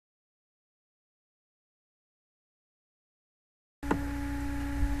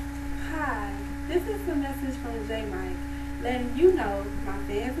is a message from J Mike, letting you know, my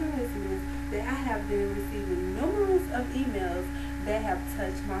fans and listeners, that I have been receiving numerous of emails that have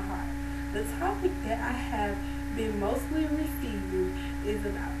touched my heart. The topic that I have been mostly receiving is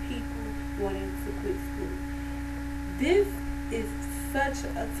about people wanting to quit school. This is such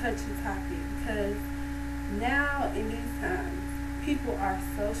a touchy topic because now in these times, people are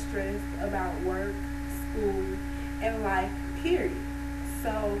so stressed about work, school, and life, period.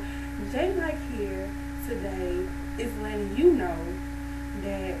 So, J Mike here today is letting you know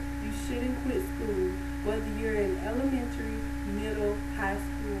that you shouldn't quit school, whether you're in elementary, middle, high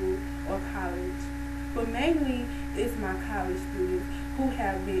school, or college. But mainly, it's my college students who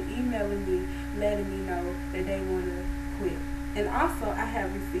have been emailing me, letting me know that they want to quit. And also, I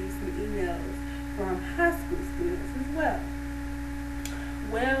have received some emails from high school students as well.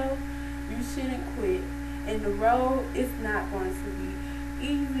 Well, you shouldn't quit. And the road is not going to be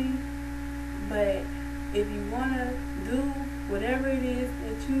easy, but if you want to do whatever it is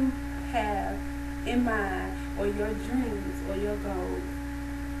that you have in mind, or your dreams, or your goals,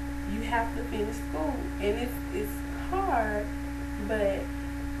 you have to finish school. And it's hard, but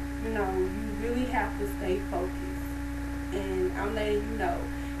you really have to stay focused. And I'm letting you know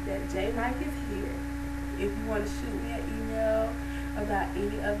that J Mike is here. If you want to shoot me an email about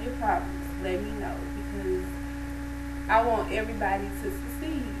any of your problems, let me know, because I want everybody to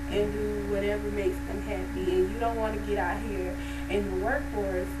succeed and do whatever makes them happy. And you don't want to get out here in the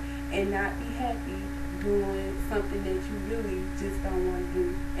workforce and not be happy doing something that you really just don't want to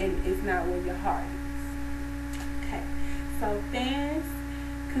do, and it's not where your heart is. Okay, so fans,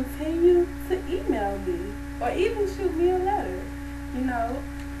 continue to email me or even shoot me a letter,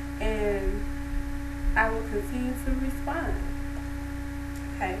 and I will continue to respond.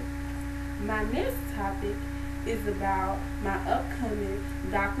 Okay, my next topic is about my upcoming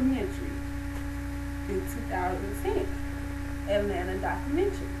documentary in 2010, Atlanta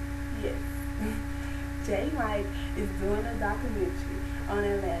documentary. Yes. J Mike is doing a documentary on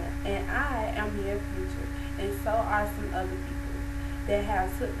Atlanta, and I am being featured, and so are some other people that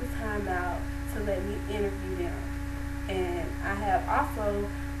have took the time out to let me interview them. And I have also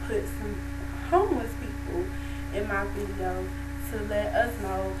put some homeless people in my video to let us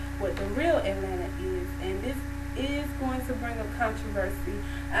know what the real Atlanta is. And this is going to bring up controversy.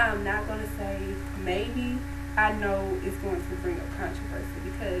 I'm not going to say maybe. I know it's going to bring up controversy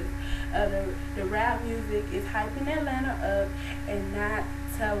because the rap music is hyping Atlanta up and not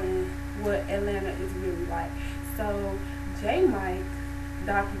telling what Atlanta is really like. So J Mike's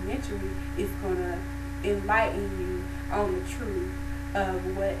documentary is going to enlighten you on the truth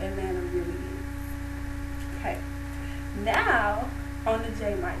of what Atlanta really is. Okay, now on the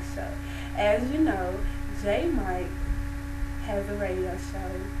J Mike show. As you know, J Mike has a radio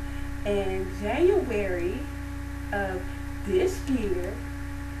show, and January of this year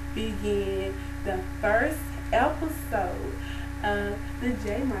began the first episode of the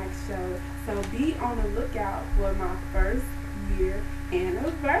J Mike show. So be on the lookout for my first year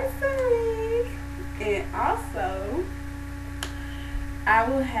anniversary. And also, I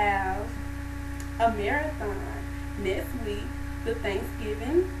will have a marathon next week, the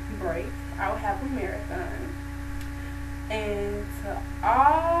Thanksgiving break. I will have a marathon. And to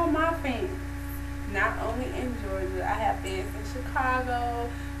all my fans, not only in Georgia, I have fans in Chicago,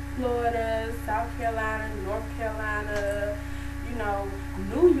 Florida, South Carolina, North Carolina,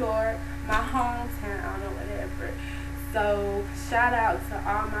 New York, my hometown or whatever. So shout out to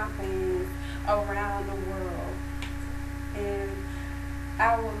all my fans around the world. And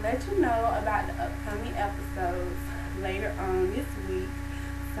I will let you know about the upcoming episodes later on this week.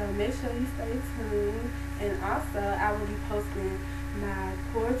 So make sure you stay tuned. And also, I will be posting my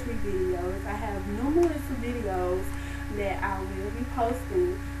poetry videos. I have numerous videos that I will be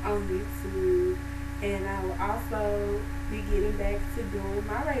posting on YouTube. And I will also be getting back to doing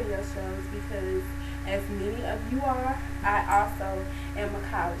my radio shows because, as many of you are, I also am a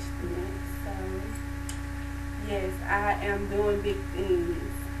college student. So, yes, I am doing big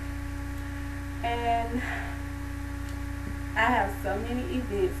things. And I have so many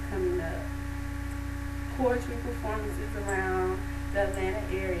events coming up. Poetry performances around the Atlanta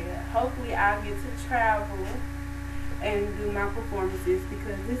area. Hopefully I'll get to travel and do my performances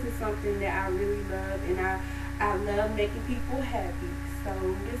because this is something that I really love, and I love making people happy.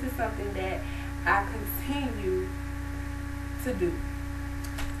 So this is something that I continue to do.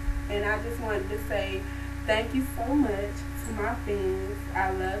 And I just wanted to say thank you so much to my fans.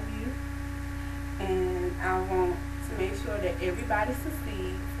 I love you, and I want to make sure that everybody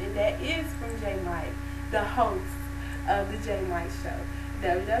succeeds, and that is from J Mike, the host of the J Mike Show.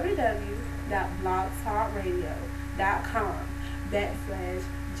 www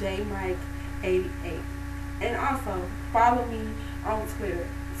www.blogtalkradio.com/jmike88. And also follow me on Twitter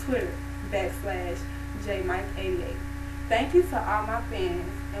 /jmike88. Thank you to all my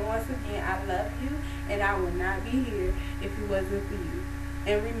fans. And once again, I love you, and I would not be here if it wasn't for you.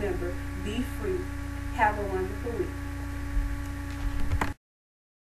 And remember, be free. Have a wonderful week.